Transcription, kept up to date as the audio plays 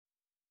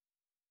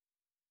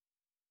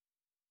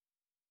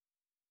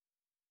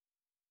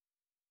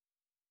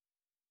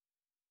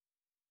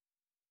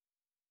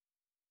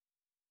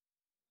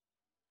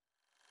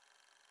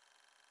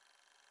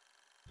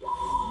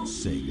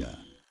Sega.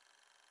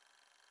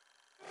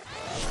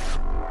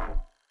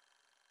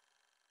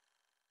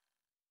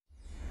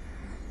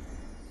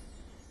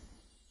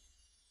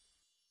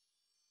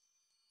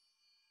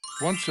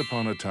 Once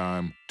upon a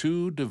time,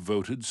 two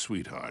devoted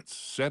sweethearts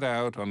set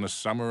out on a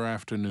summer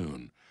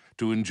afternoon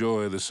to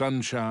enjoy the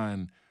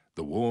sunshine,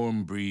 the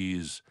warm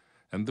breeze,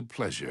 and the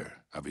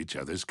pleasure of each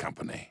other's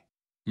company.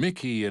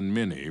 Mickey and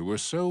Minnie were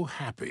so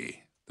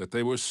happy that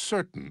they were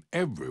certain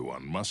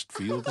everyone must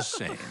feel the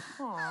same.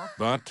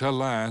 But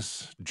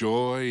alas,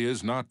 joy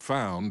is not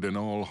found in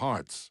all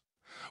hearts.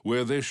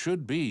 Where there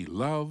should be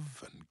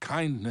love and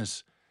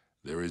kindness,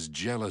 there is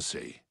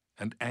jealousy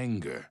and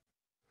anger.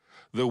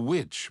 The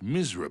witch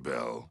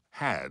Mizrabel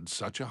had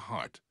such a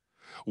heart,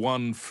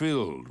 one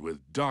filled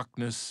with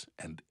darkness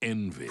and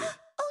envy.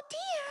 Oh,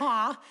 dear!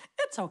 Aw,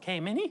 it's okay,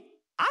 Minnie.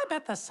 I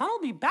bet the sun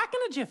will be back in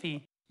a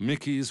jiffy.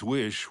 Mickey's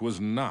wish was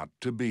not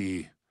to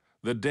be.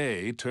 The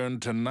day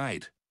turned to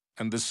night,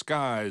 and the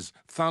skies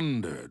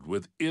thundered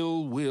with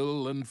ill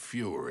will and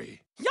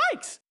fury.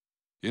 Yikes!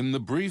 In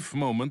the brief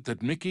moment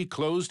that Mickey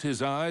closed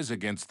his eyes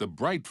against the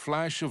bright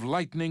flash of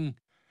lightning,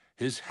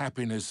 his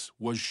happiness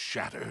was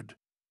shattered.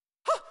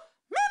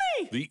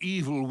 Minnie! The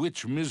evil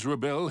witch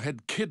Mizrabel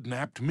had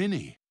kidnapped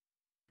Minnie.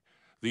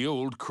 The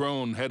old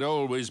crone had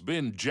always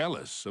been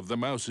jealous of the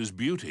mouse's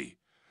beauty.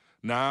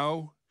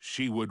 Now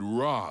she would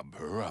rob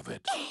her of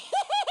it.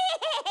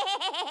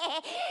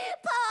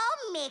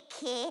 Poor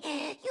Mickey.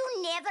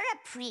 You never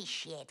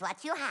appreciate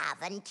what you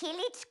have until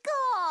it's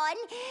gone.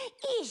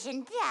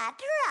 Isn't that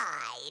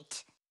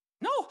right?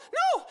 No,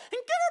 and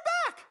give her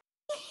back!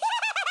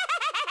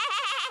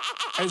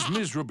 As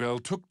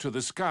Mizrabel took to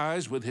the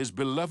skies with his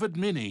beloved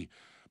Minnie,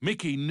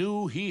 Mickey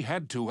knew he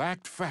had to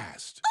act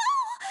fast.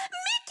 Oh,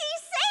 Mickey,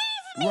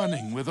 save me!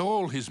 Running with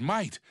all his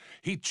might,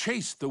 he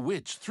chased the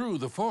witch through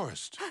the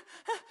forest.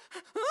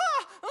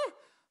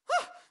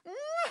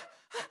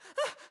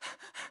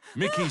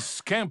 Mickey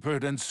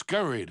scampered and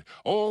scurried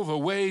all the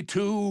way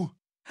to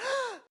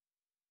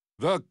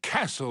the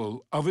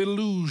Castle of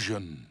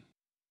Illusion.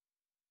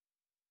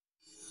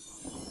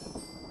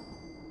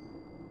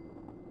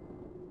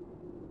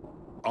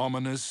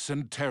 Ominous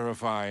and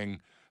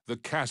terrifying, the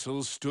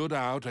castle stood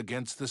out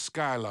against the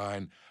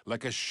skyline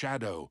like a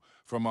shadow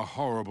from a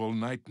horrible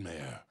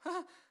nightmare.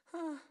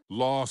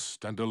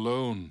 Lost and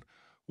alone,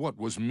 what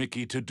was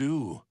Mickey to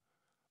do?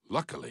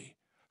 Luckily,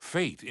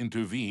 fate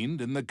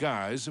intervened in the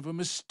guise of a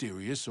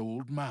mysterious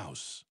old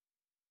mouse.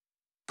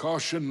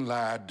 Caution,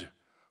 lad,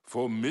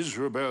 for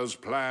Mizrabel's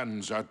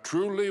plans are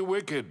truly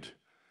wicked.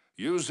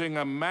 Using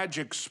a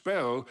magic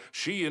spell,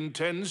 she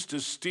intends to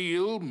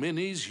steal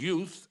Minnie's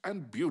youth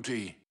and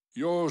beauty.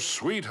 Your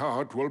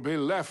sweetheart will be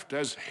left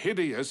as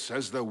hideous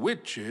as the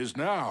witch is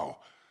now,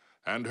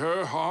 and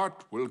her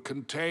heart will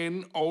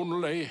contain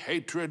only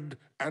hatred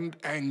and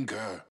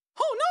anger.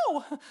 Oh, no!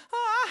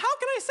 How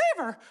can I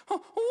save her?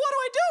 What do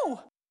I do?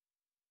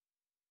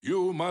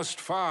 You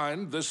must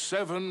find the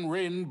 7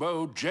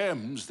 rainbow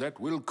gems that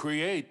will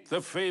create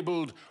the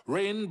fabled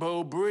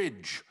Rainbow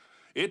Bridge.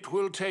 It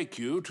will take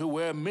you to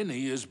where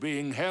Minnie is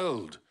being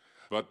held.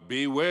 But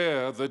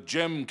beware the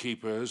gem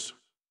keepers.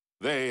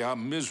 They are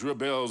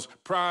Mizrabel's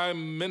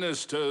prime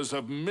ministers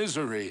of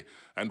misery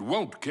and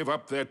won't give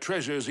up their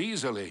treasures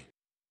easily.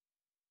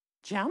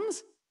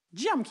 Gems?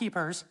 Gem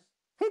keepers.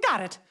 Got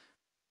it.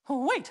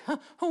 Wait,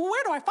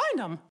 where do I find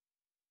them?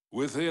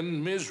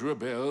 Within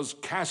Mizrabel's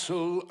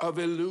Castle of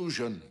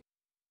Illusion.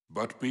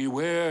 But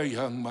beware,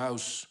 young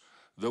mouse.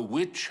 The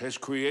witch has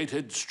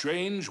created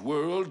strange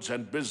worlds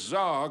and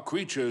bizarre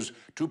creatures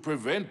to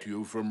prevent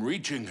you from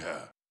reaching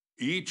her.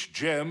 Each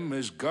gem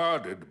is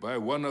guarded by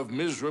one of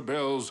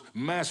Mizrabel's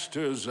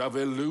masters of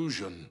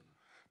illusion.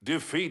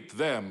 Defeat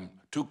them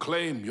to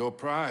claim your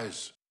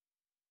prize.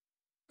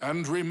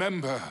 And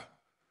remember,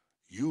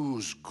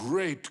 use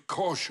great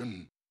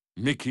caution.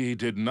 Mickey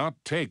did not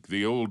take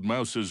the old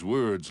mouse's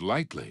words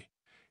lightly.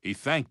 He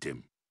thanked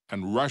him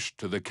and rushed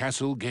to the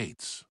castle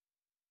gates.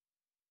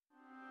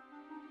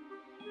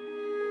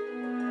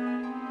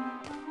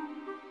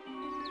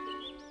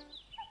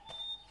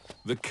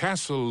 The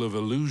Castle of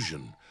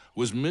Illusion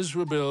was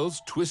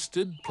Mizrabel's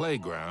twisted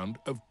playground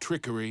of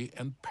trickery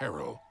and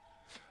peril.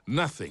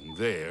 Nothing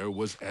there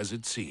was as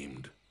it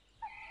seemed.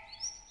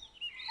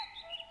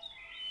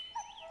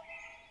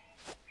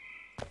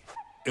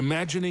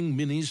 Imagining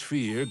Minnie's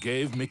fear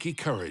gave Mickey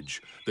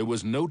courage. There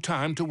was no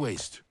time to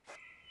waste.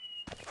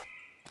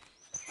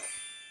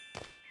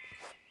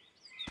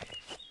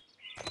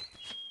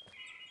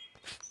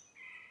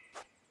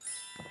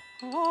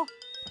 Oh.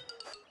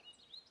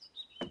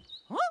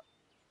 Huh?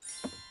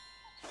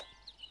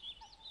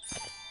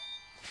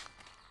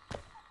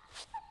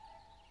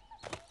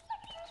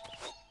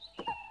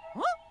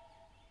 Huh?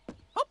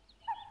 Oh.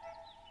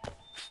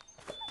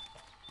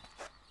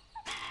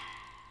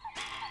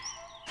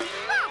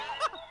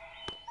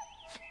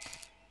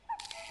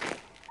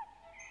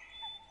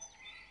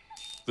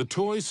 The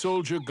toy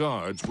soldier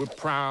guards were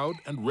proud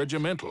and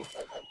regimental,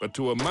 but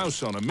to a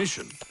mouse on a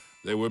mission,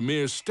 they were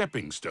mere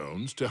stepping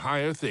stones to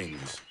higher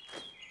things.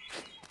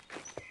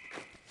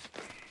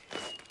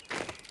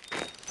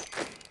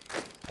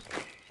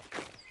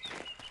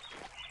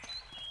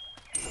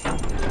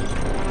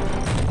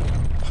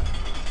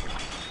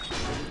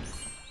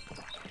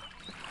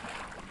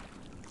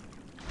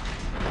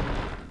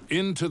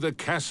 Into the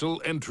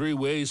castle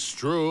entryway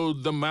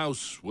strode the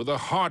mouse with the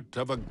heart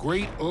of a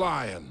great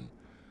lion,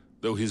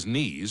 though his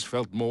knees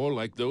felt more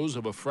like those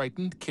of a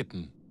frightened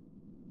kitten.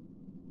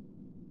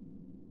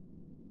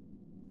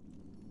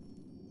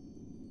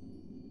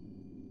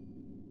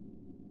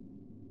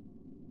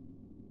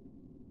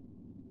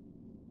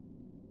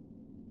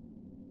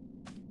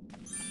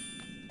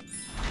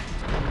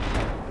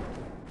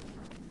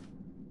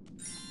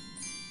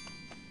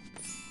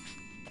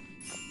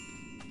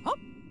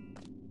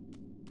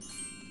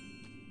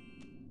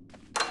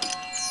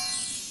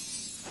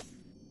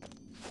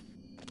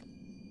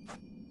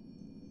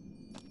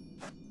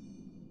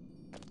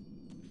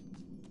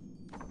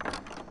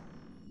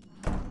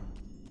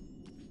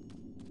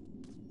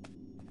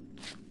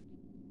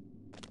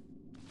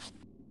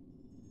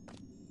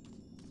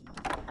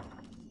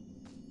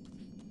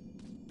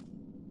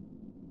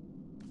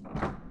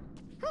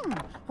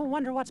 I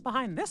wonder what's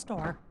behind this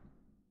door.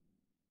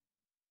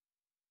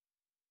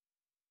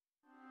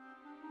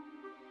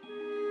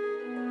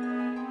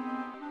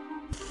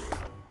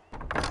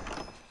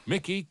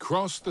 Mickey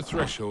crossed the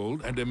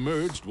threshold and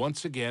emerged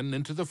once again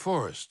into the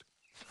forest.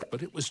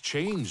 But it was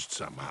changed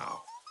somehow.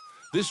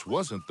 This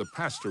wasn't the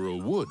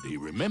pastoral wood he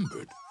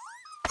remembered.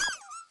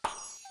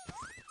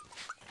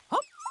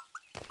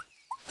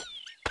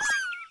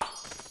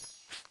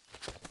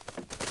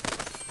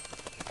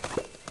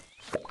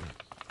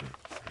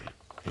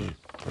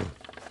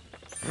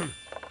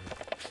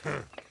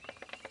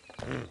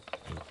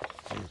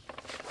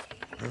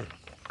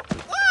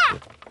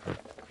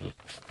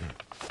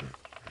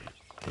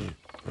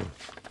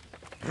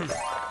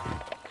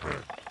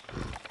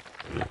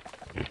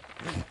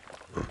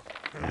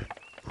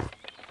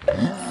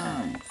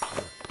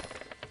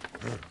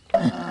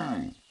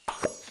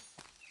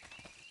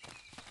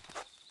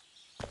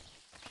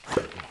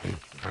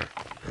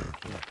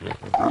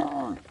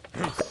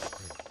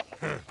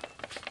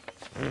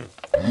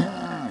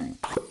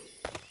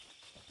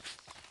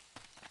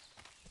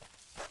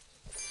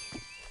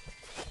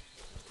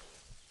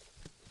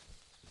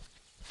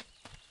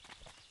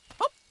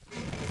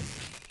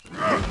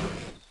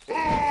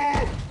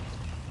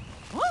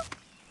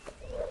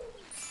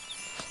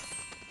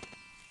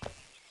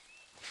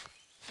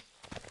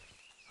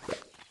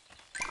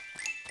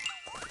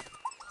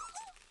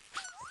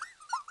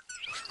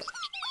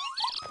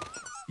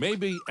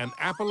 Maybe an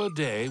apple a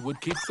day would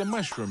keep the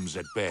mushrooms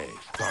at bay,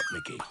 thought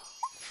Mickey.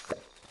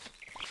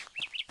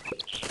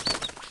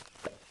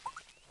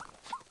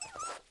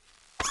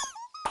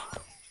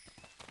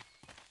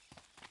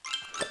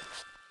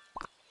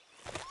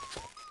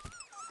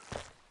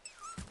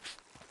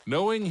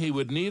 Knowing he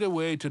would need a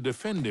way to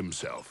defend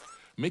himself,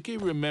 Mickey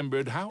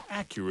remembered how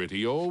accurate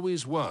he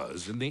always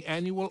was in the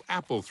annual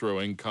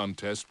apple-throwing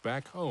contest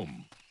back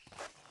home.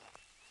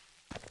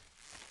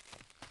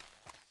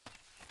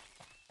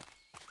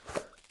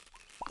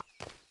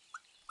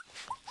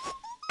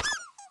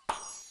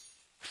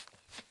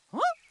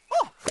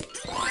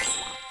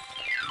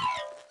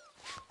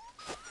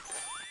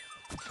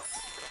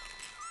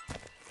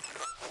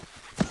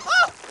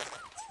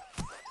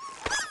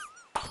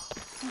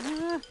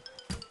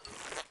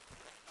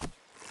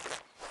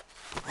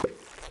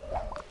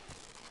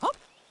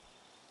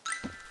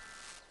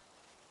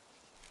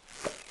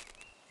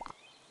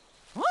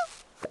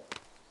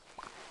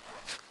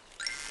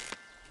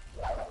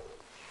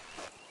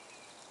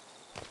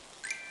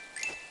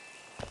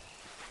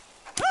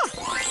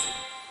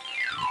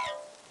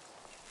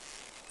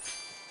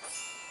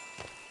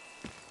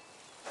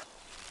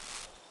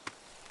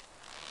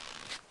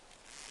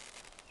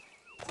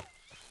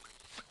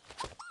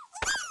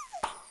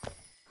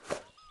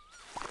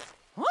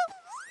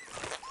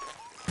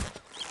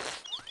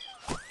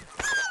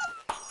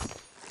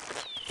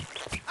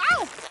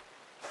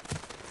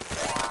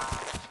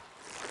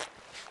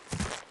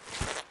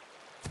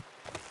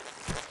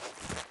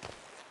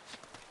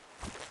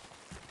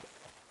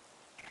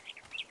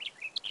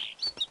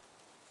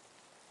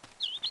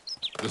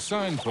 The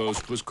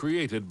signpost was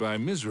created by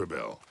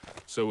Mizrabel,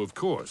 so of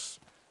course,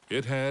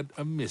 it had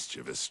a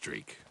mischievous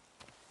streak.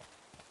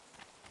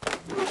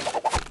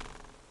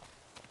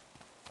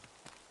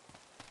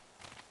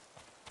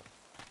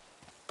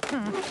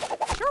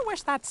 Sure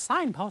wish that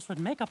signpost would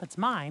make up its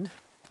mind.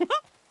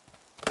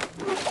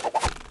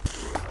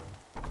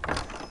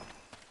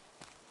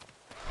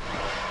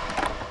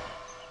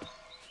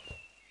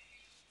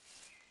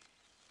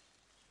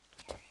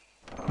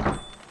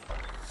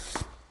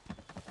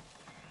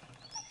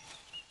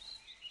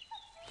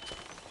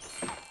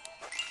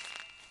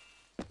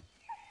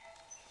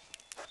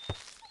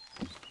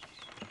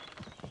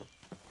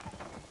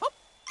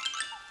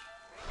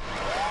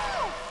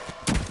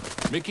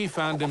 Mickey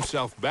found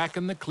himself back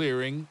in the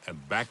clearing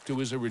and back to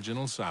his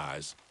original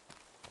size.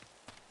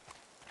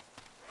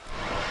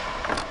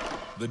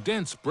 The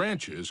dense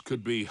branches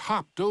could be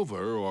hopped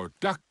over or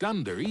ducked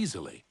under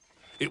easily.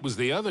 It was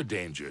the other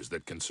dangers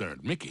that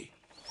concerned Mickey.